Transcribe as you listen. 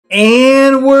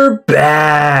And we're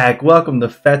back! Welcome to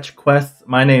Fetch Quests.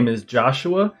 My name is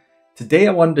Joshua. Today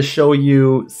I wanted to show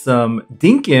you some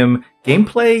Dinkum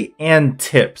gameplay and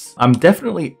tips. I'm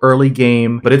definitely early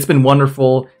game, but it's been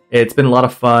wonderful. It's been a lot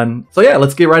of fun. So yeah,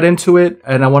 let's get right into it.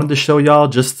 And I wanted to show y'all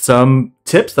just some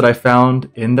tips that I found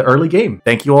in the early game.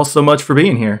 Thank you all so much for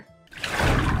being here.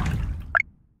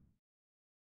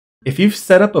 If you've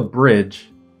set up a bridge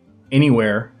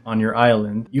anywhere on your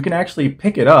island, you can actually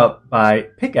pick it up by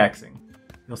pickaxing.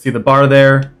 You'll see the bar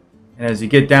there, and as you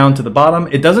get down to the bottom,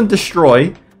 it doesn't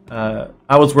destroy. I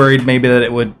was worried maybe that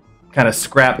it would kind of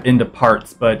scrap into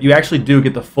parts, but you actually do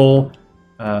get the full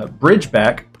bridge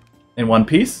back in one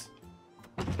piece.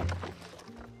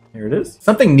 Here it is.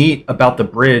 Something neat about the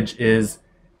bridge is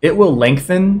it will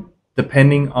lengthen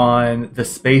depending on the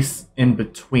space in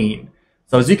between.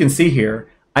 So as you can see here,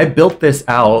 I built this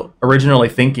out originally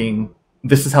thinking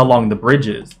this is how long the bridge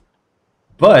is.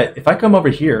 But if I come over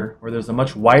here where there's a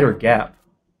much wider gap,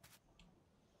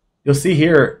 you'll see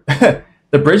here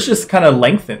the bridge just kind of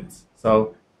lengthens.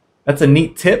 So that's a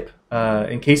neat tip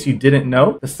in case you didn't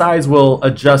know. The size will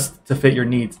adjust to fit your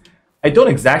needs. I don't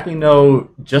exactly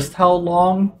know just how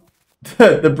long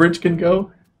the bridge can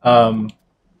go.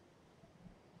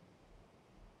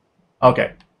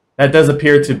 Okay, that does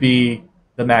appear to be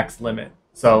the max limit.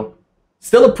 So,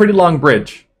 still a pretty long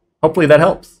bridge. Hopefully that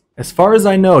helps. As far as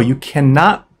I know, you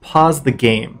cannot pause the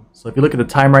game. So if you look at the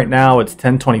time right now, it's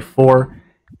 10:24.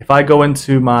 If I go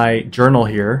into my journal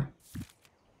here,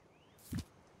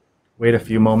 wait a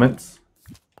few moments,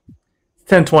 it's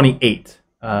 10:28.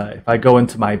 If I go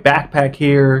into my backpack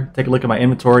here, take a look at my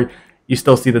inventory, you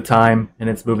still see the time and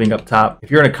it's moving up top. If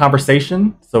you're in a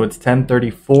conversation, so it's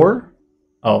 10:34.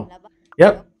 Oh,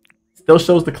 yep. Still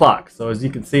shows the clock, so as you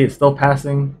can see, it's still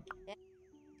passing.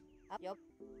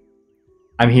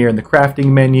 I'm here in the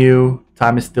crafting menu.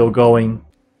 Time is still going.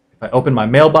 If I open my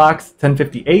mailbox,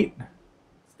 10:58,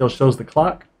 still shows the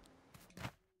clock.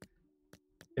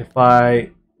 If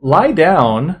I lie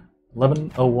down,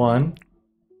 11:01,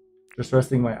 just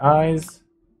resting my eyes,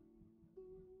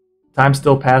 time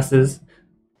still passes.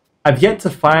 I've yet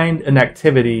to find an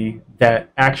activity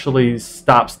that actually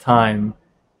stops time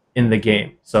in the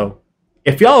game. So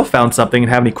if y'all have found something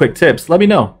and have any quick tips, let me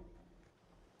know.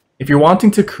 If you're wanting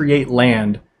to create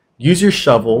land, use your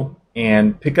shovel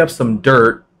and pick up some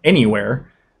dirt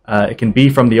anywhere. It can be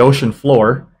from the ocean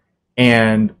floor,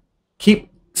 and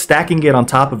keep stacking it on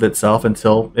top of itself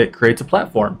until it creates a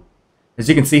platform. As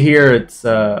you can see here, it's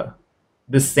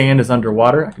this sand is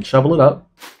underwater. I can shovel it up.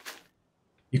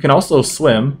 You can also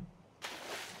swim,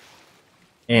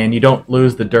 and you don't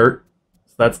lose the dirt,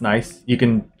 so that's nice. You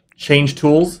can change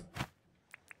tools.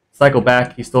 Cycle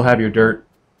back, you still have your dirt.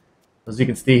 As you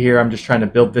can see here, I'm just trying to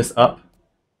build this up.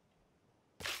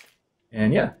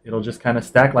 And yeah, it'll just kind of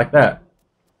stack like that.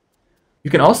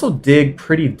 You can also dig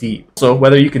pretty deep. So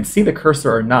whether you can see the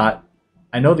cursor or not,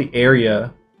 I know the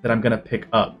area that I'm going to pick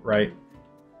up, right?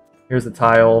 Here's the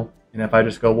tile, and if I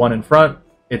just go one in front,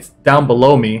 it's down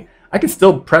below me. I can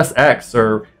still press X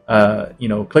or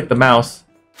click the mouse.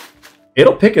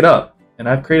 It'll pick it up, and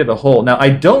I've created a hole. Now, I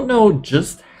don't know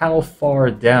just how far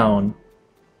down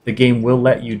the game will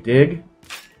let you dig,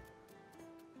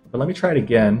 but let me try it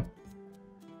again.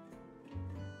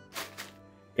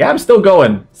 Yeah, I'm still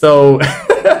going. So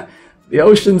the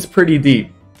ocean's pretty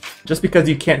deep. Just because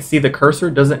you can't see the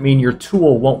cursor doesn't mean your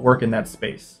tool won't work in that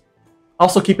space.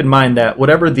 Also keep in mind that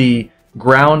whatever the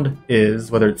ground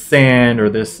is, whether it's sand or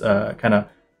this kind of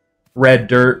red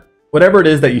dirt, whatever it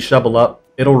is that you shovel up,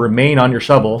 it'll remain on your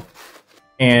shovel,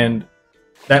 and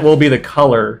that will be the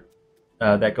color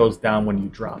that goes down when you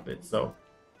drop it. So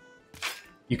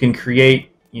you can create,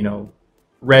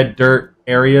 red dirt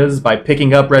areas by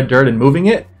picking up red dirt and moving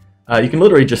it. You can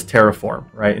literally just terraform,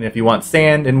 right? And if you want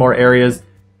sand in more areas,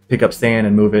 pick up sand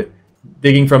and move it.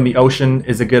 Digging from the ocean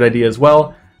is a good idea as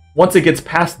well. Once it gets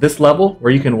past this level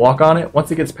where you can walk on it,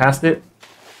 once it gets past it,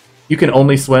 you can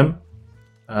only swim.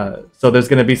 So there's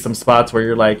going to be some spots where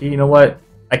you're like, you know what?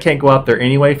 I can't go out there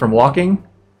anyway from walking.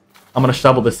 I'm going to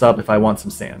shovel this up if I want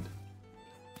some sand.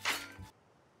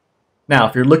 Now,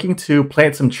 if you're looking to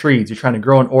plant some trees, you're trying to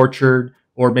grow an orchard,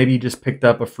 or maybe you just picked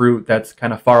up a fruit that's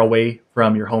kind of far away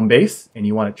from your home base and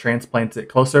you want to transplant it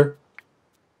closer,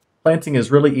 planting is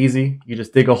really easy. You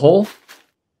just dig a hole,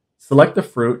 select the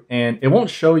fruit, and it won't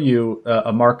show you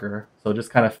a marker. So just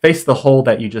kind of face the hole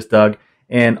that you just dug.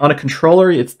 And on a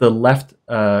controller, it's the left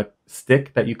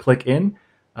stick that you click in.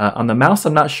 On the mouse,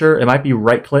 I'm not sure. It might be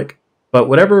right click. But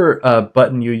whatever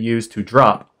button you use to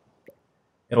drop,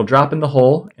 it'll drop in the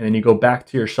hole, and then you go back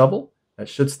to your shovel. That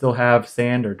should still have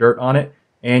sand or dirt on it,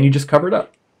 and you just cover it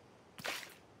up.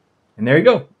 And there you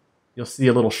go. you'll see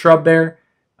a little shrub there.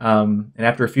 And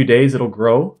after a few days, it'll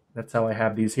grow. That's how I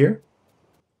have these here.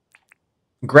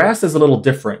 Grass is a little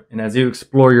different. And as you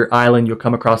explore your island, you'll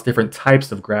come across different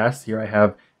types of grass. Here I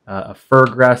have a fir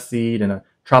grass seed and a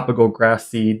tropical grass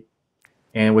seed.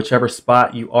 And whichever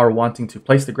spot you are wanting to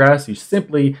place the grass, you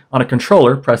simply, on a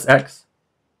controller, press X.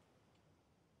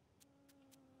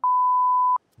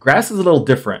 Grass is a little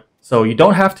different. So you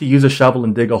don't have to use a shovel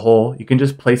and dig a hole. You can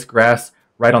just place grass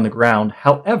right on the ground.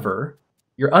 However,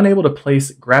 you're unable to place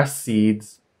grass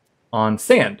seeds on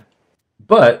sand.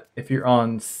 But if you're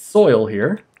on soil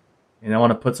here, and I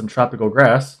want to put some tropical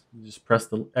grass, you just press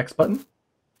the X button.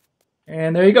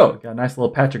 And there you go. Got a nice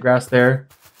little patch of grass there.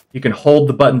 You can hold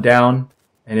the button down,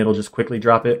 and it'll just quickly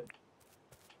drop it.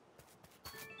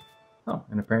 Oh,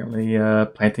 and apparently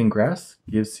planting grass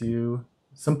gives you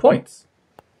some points.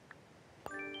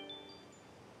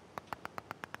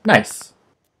 Nice.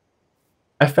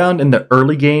 I found in the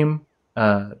early game,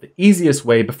 the easiest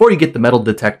way, before you get the metal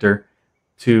detector,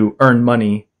 to earn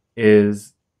money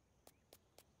is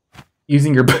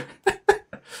using your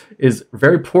is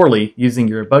very poorly using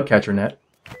your bug catcher net.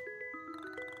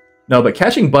 No, but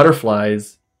catching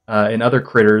butterflies and other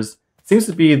critters seems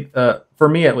to be, for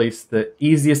me at least, the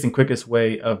easiest and quickest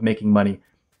way of making money.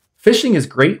 Fishing is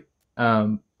great,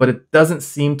 but it doesn't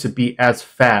seem to be as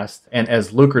fast and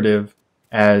as lucrative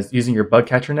as using your bug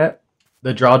catcher net.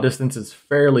 The draw distance is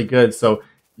fairly good, so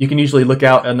you can usually look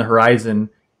out on the horizon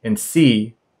and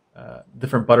see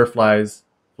different butterflies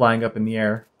flying up in the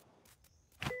air.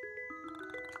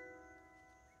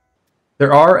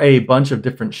 There are a bunch of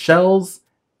different shells,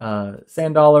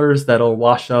 sand dollars that'll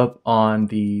wash up on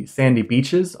the sandy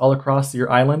beaches all across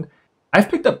your island. I've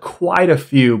picked up quite a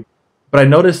few, but I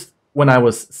noticed when I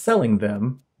was selling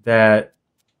them that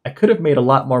I could have made a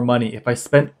lot more money if I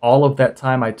spent all of that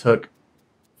time I took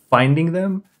finding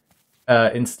them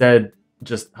instead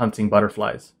just hunting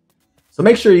butterflies. So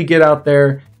make sure you get out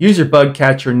there, use your bug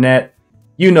catcher net.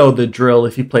 You know the drill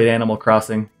if you played Animal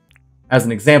Crossing. As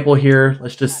an example here,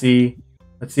 let's see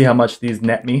how much these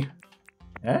net me.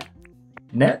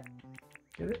 Net?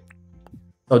 Get it?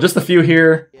 So just a few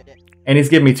here, and he's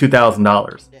giving me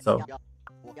 $2,000. So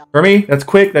for me, that's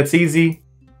quick, that's easy,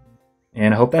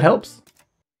 and I hope that helps.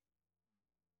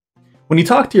 When you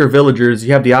talk to your villagers,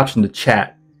 you have the option to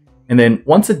chat. And then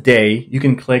once a day, you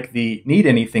can click the Need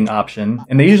Anything option,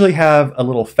 and they usually have a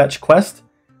little fetch quest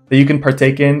that you can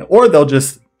partake in, or they'll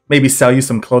just maybe sell you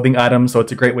some clothing items, so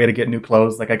it's a great way to get new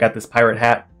clothes, like I got this pirate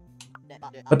hat.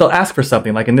 But they'll ask for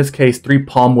something, like in this case, 3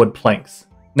 palm wood planks.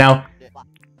 Now,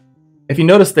 if you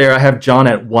notice there, I have John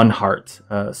at 1 heart.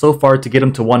 So far, to get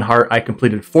him to 1 heart, I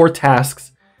completed 4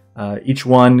 tasks, each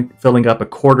one filling up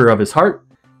 1/4 of his heart.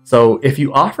 So if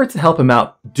you offer to help him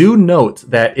out, do note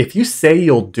that if you say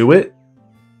you'll do it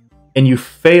and you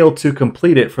fail to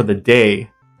complete it for the day,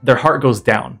 their heart goes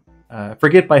down.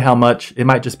 Forget by how much. It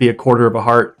might just be 1/4 of a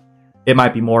heart. It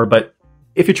might be more, but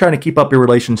if you're trying to keep up your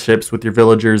relationships with your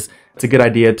villagers, it's a good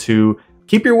idea to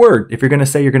keep your word if you're going to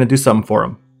say you're going to do something for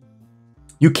them.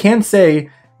 You can say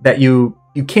that you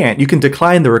can't. You can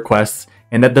decline the requests,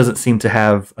 and that doesn't seem to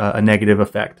have a negative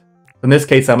effect. In this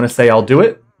case, I'm going to say I'll do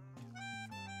it.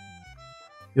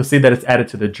 You'll see that it's added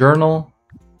to the journal.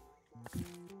 You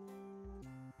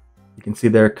can see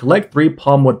there, collect 3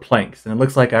 palm wood planks, and it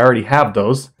looks like I already have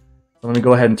those. So I'm going to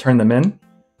go ahead and turn them in.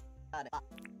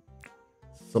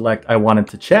 Select I wanted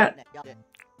to chat,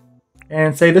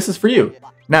 and say this is for you.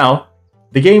 Now,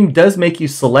 the game does make you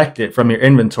select it from your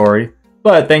inventory,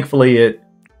 but thankfully it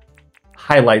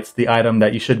highlights the item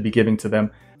that you should be giving to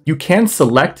them. You can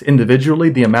select individually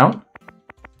the amount,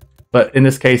 but in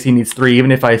this case he needs 3.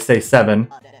 Even if I say 7,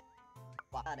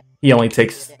 he only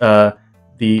takes the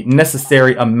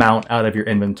necessary amount out of your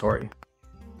inventory.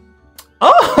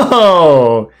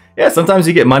 Oh! Yeah, sometimes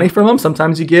you get money from them,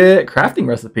 sometimes you get crafting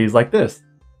recipes like this.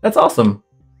 That's awesome.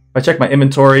 If I check my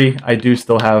inventory, I do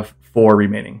still have 4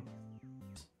 remaining.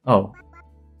 Oh,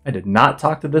 I did not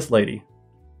talk to this lady.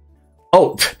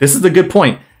 Oh, this is a good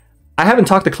point. I haven't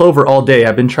talked to Clover all day.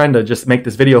 I've been trying to just make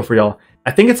this video for y'all. I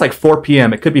think it's like 4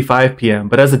 p.m. It could be 5 p.m.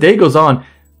 But as the day goes on,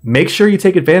 make sure you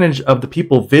take advantage of the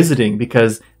people visiting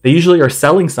because they usually are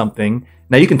selling something.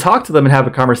 Now you can talk to them and have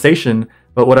a conversation,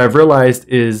 but what I've realized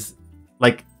is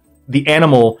like the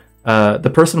animal,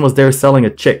 the person was there selling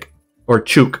a chick or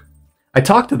chook. I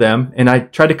talked to them and I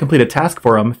tried to complete a task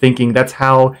for them thinking that's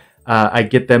how I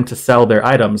get them to sell their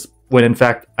items, when in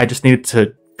fact I just needed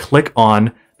to click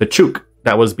on the chook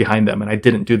that was behind them, and I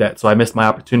didn't do that, so I missed my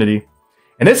opportunity.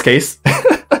 In this case,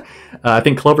 I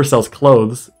think Clover sells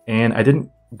clothes, and I didn't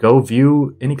go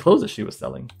view any clothes that she was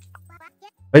selling.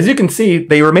 As you can see,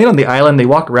 they remain on the island, they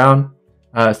walk around,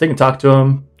 So you can talk to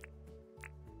him.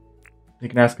 You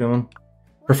can ask him.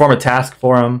 Perform a task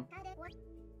for him.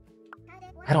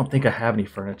 I don't think I have any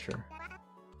furniture.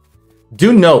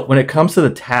 Do note, when it comes to the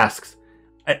tasks,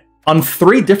 on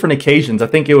 3 different occasions, I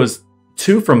think it was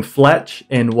 2 from Fletch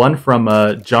and 1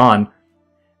 from John,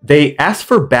 they asked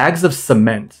for bags of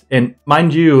cement. And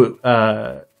mind you,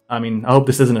 I mean, I hope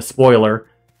this isn't a spoiler.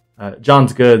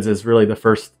 John's Goods is really the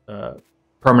first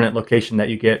permanent location that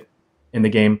you get in the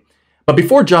game. But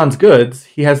before John's Goods,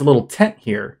 he has a little tent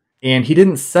here. And he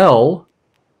didn't sell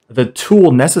the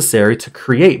tool necessary to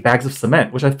create bags of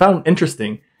cement, which I found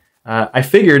interesting. I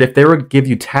figured if they were to give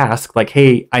you tasks like,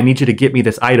 hey, I need you to get me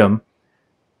this item,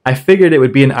 I figured it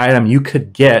would be an item you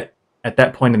could get at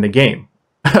that point in the game.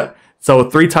 So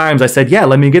 3 times I said, yeah,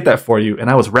 let me get that for you. And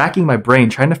I was racking my brain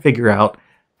trying to figure out,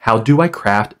 how do I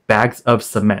craft bags of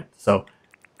cement? So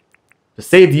to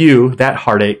save you that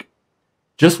heartache,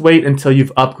 just wait until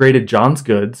you've upgraded John's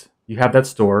Goods. You have that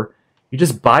store. You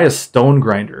just buy a stone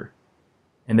grinder.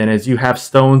 And then as you have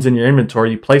stones in your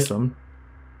inventory, you place them.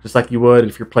 Just like you would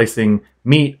if you're placing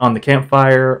meat on the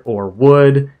campfire or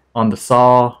wood on the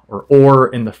saw or ore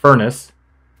in the furnace.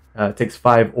 It takes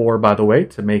 5 ore, by the way,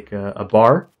 to make a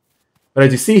bar. But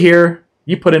as you see here,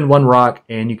 you put in 1 rock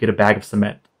and you get a bag of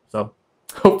cement. So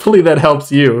hopefully that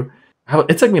helps you.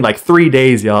 It took me like 3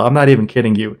 days, y'all. I'm not even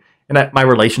kidding you. And my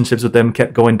relationships with them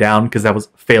kept going down because I was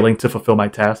failing to fulfill my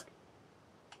task.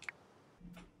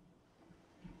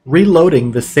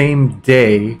 Reloading the same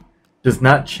day does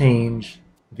not change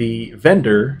the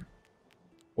vendor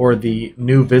or the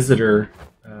new visitor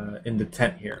in the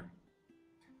tent here.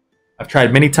 I've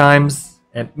tried many times,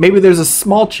 and maybe there's a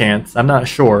small chance, I'm not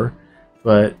sure,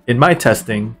 but in my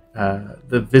testing,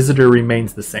 the visitor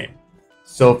remains the same.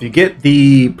 So if you get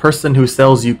the person who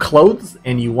sells you clothes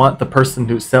and you want the person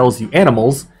who sells you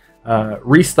animals,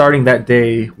 restarting that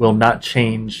day will not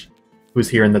change who's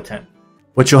here in the tent.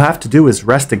 What you'll have to do is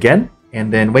rest again,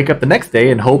 and then wake up the next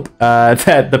day and hope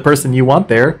that the person you want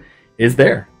there is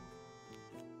there.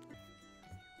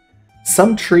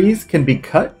 Some trees can be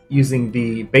cut using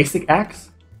the basic axe,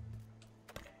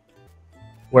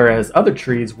 whereas other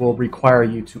trees will require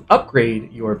you to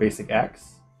upgrade your basic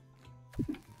axe.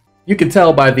 You can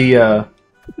tell by the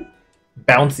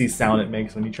bouncy sound it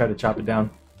makes when you try to chop it down.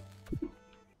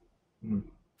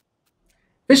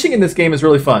 Fishing in this game is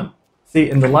really fun. See,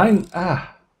 in the line,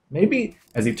 maybe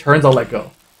as he turns, I'll let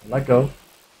go. I'll let go.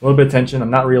 A little bit of tension.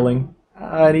 I'm not reeling.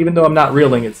 And even though I'm not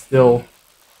reeling, it's still...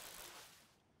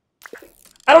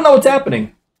 I don't know what's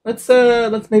happening. Let's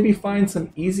maybe find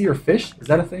some easier fish. Is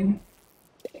that a thing?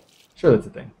 Sure, that's a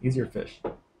thing. Easier fish.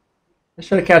 Let's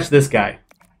try to catch this guy.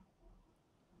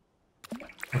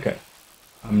 Okay.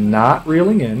 I'm not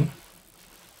reeling in.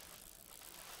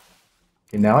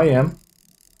 Okay, now I am.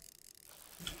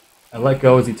 I let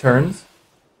go as he turns.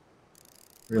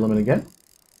 Reel him in again.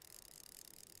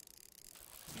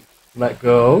 Let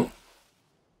go.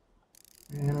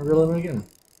 And I reel him in again.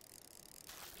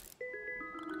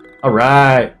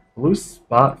 Alright. Blue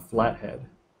spot flathead.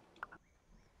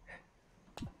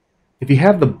 If you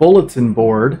have the bulletin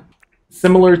board,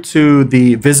 similar to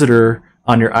the visitor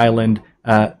on your island,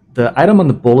 the item on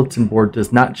the bulletin board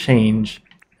does not change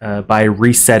by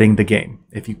resetting the game.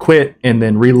 If you quit and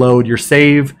then reload your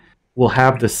save, we'll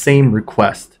have the same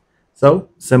request. So,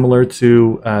 similar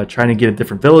to trying to get a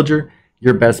different villager,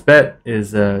 your best bet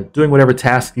is doing whatever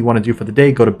task you want to do for the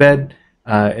day, go to bed,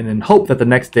 and then hope that the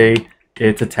next day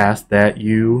it's a task that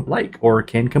you like or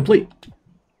can complete.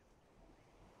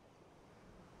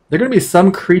 There are going to be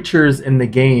some creatures in the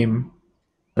game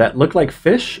that look like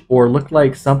fish or look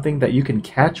like something that you can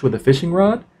catch with a fishing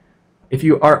rod. If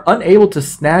you are unable to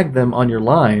snag them on your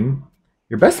line,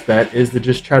 your best bet is to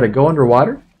just try to go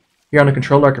underwater. Here on the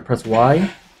controller, I can press Y.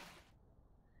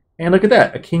 And look at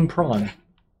that, a king prawn.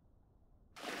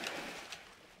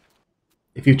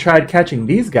 If you tried catching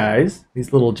these guys,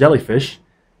 these little jellyfish,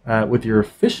 with your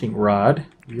fishing rod,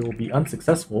 you'll be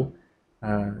unsuccessful.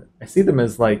 I see them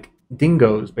as like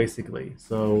dingoes, basically.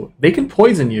 So they can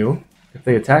poison you if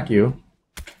they attack you.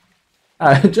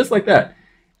 Just like that.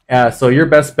 So your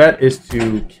best bet is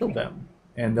to kill them,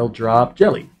 and they'll drop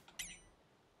jelly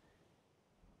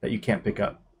that you can't pick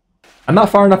up. I'm not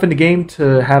far enough in the game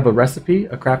to have a recipe,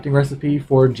 a crafting recipe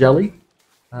for jelly,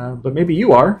 but maybe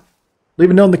you are. Leave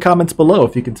a note in the comments below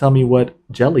if you can tell me what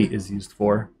jelly is used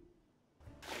for.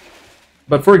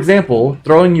 But for example,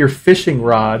 throwing your fishing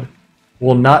rod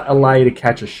will not allow you to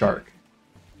catch a shark.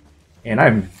 And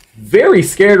I'm very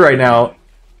scared right now.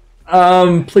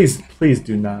 Please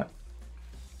do not.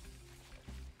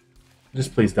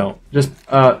 Just please don't. Just,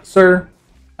 sir,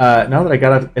 now that I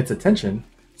got its attention.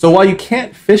 So while you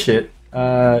can't fish it,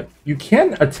 You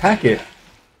can attack it.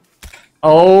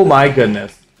 Oh my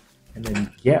goodness. And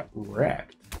then get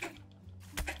wrecked.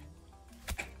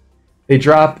 They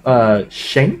drop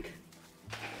Shank.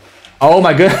 Oh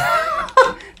my goodness.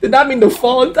 Did not mean to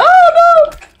fall into... Oh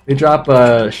no! They drop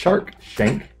Shark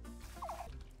Shank.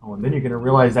 Oh, and then you're going to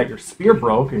realize that your spear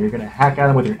broke and you're going to hack at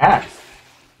him with your axe.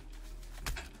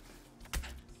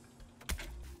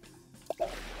 How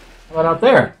about out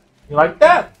there? You like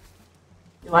that?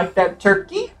 You like that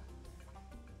turkey?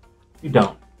 You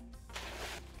don't.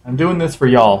 I'm doing this for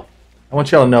y'all. I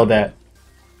want y'all to know that.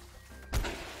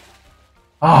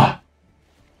 Ah.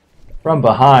 From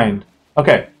behind.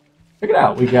 Okay. Check it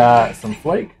out. We got some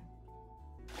flake.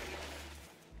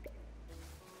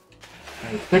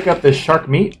 Let's pick up this shark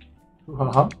meat.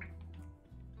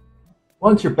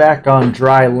 Once you're back on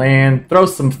dry land, throw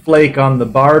some flake on the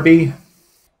Barbie.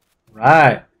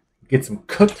 Right. Get some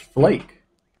cooked flake.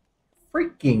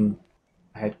 Freaking.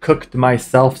 I had cooked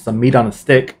myself some meat on a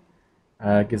stick.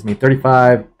 Gives me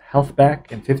 35 health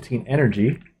back and 15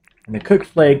 energy. And the cooked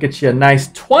flake gets you a nice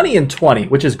 20 and 20,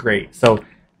 which is great. So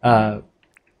the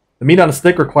meat on a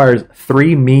stick requires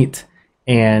 3 meat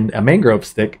and a mangrove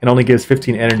stick and only gives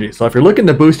 15 energy. So if you're looking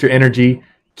to boost your energy,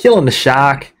 killing the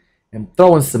shark and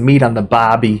throwing some meat on the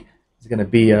Bobby is going to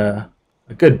be a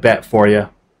good bet for you.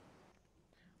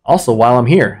 Also, while I'm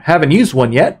here, haven't used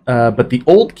one yet, but the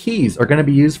old keys are going to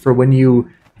be used for when you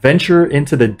venture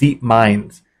into the deep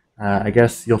mines. I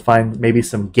guess you'll find maybe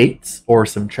some gates or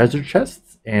some treasure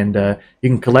chests, and you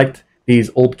can collect these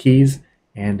old keys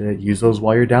and use those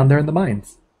while you're down there in the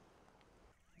mines.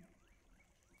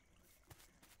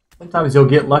 Sometimes you'll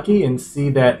get lucky and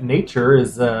see that nature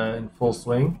is in full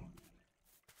swing.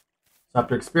 So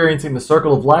after experiencing the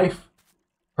circle of life,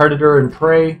 predator and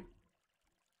prey,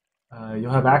 you'll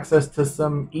have access to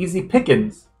some easy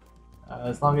pickings,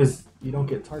 as long as you don't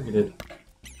get targeted.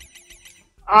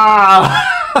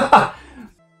 Ah!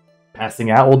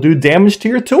 Passing out will do damage to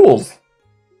your tools.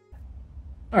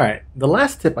 Alright, the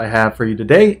last tip I have for you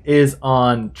today is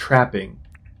on trapping.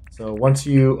 So once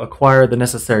you acquire the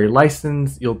necessary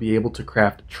license, you'll be able to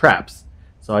craft traps.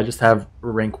 So I just have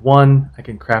rank 1, I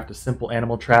can craft a simple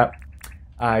animal trap.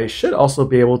 I should also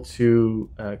be able to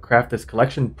craft this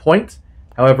collection point.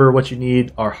 However, what you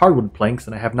need are hardwood planks,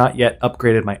 and I have not yet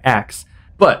upgraded my axe.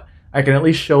 But I can at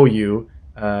least show you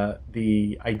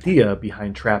the idea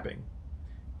behind trapping.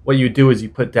 What you do is you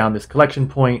put down this collection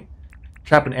point,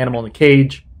 trap an animal in a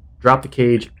cage, drop the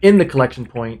cage in the collection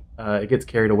point, it gets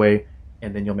carried away,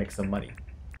 and then you'll make some money.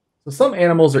 So some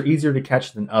animals are easier to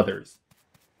catch than others.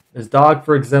 This dog,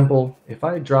 for example, if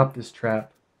I drop this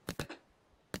trap,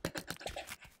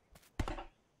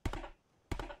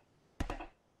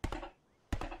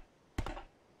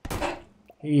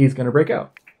 he's going to break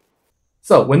out.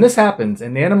 So when this happens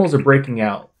and the animals are breaking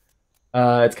out,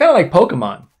 it's kind of like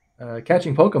Pokemon.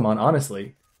 Catching Pokemon,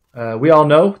 honestly. We all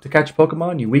know to catch a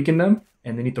Pokemon, you weaken them,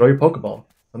 and then you throw your Pokeball.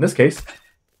 In this case,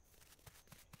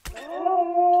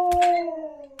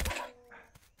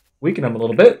 weaken them a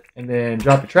little bit, and then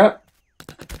drop the trap.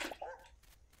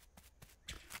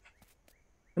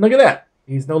 And look at that.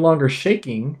 He's no longer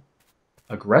shaking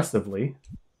aggressively.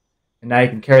 And now you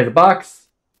can carry the box,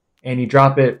 and you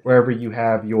drop it wherever you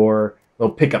have your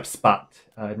little pickup spot.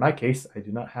 In my case, I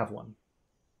do not have one.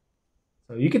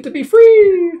 So you get to be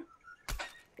free!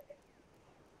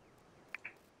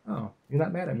 Oh, you're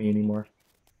not mad at me anymore.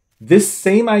 This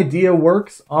same idea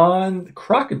works on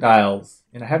crocodiles,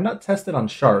 and I have not tested on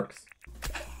sharks.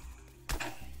 So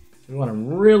we want them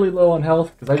really low on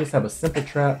health, because I just have a simple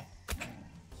trap.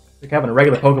 It's like having a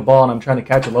regular Pokeball, and I'm trying to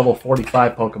catch a level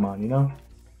 45 Pokemon, you know?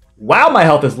 Wow, my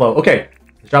health is low! Okay,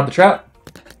 let's drop the trap.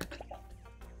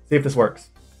 See if this works.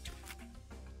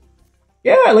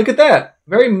 Yeah, look at that!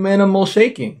 Very minimal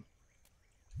shaking.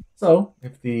 So,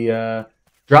 if the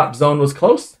drop zone was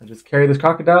close, I just carry this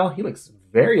crocodile. He looks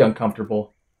very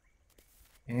uncomfortable.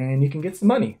 And you can get some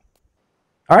money.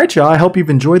 Alright y'all, I hope you've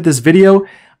enjoyed this video.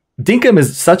 Dinkum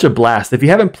is such a blast. If you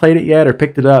haven't played it yet or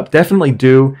picked it up, definitely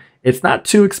do. It's not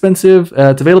too expensive.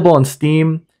 It's available on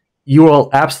Steam. You will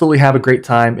absolutely have a great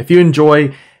time. If you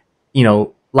enjoy, you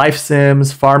know, life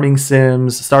sims, farming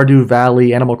sims, Stardew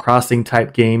Valley, Animal Crossing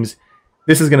type games,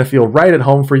 this is going to feel right at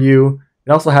home for you.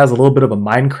 It also has a little bit of a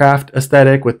Minecraft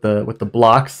aesthetic with the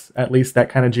blocks, at least that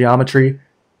kind of geometry.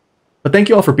 But thank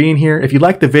you all for being here. If you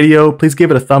liked the video, please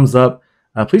give it a thumbs up.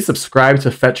 Please subscribe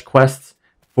to Fetch Quests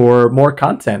for more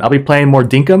content. I'll be playing more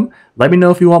Dinkum. Let me know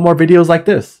if you want more videos like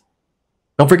this.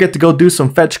 Don't forget to go do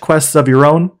some Fetch Quests of your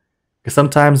own, because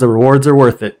sometimes the rewards are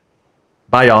worth it.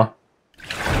 Bye, y'all.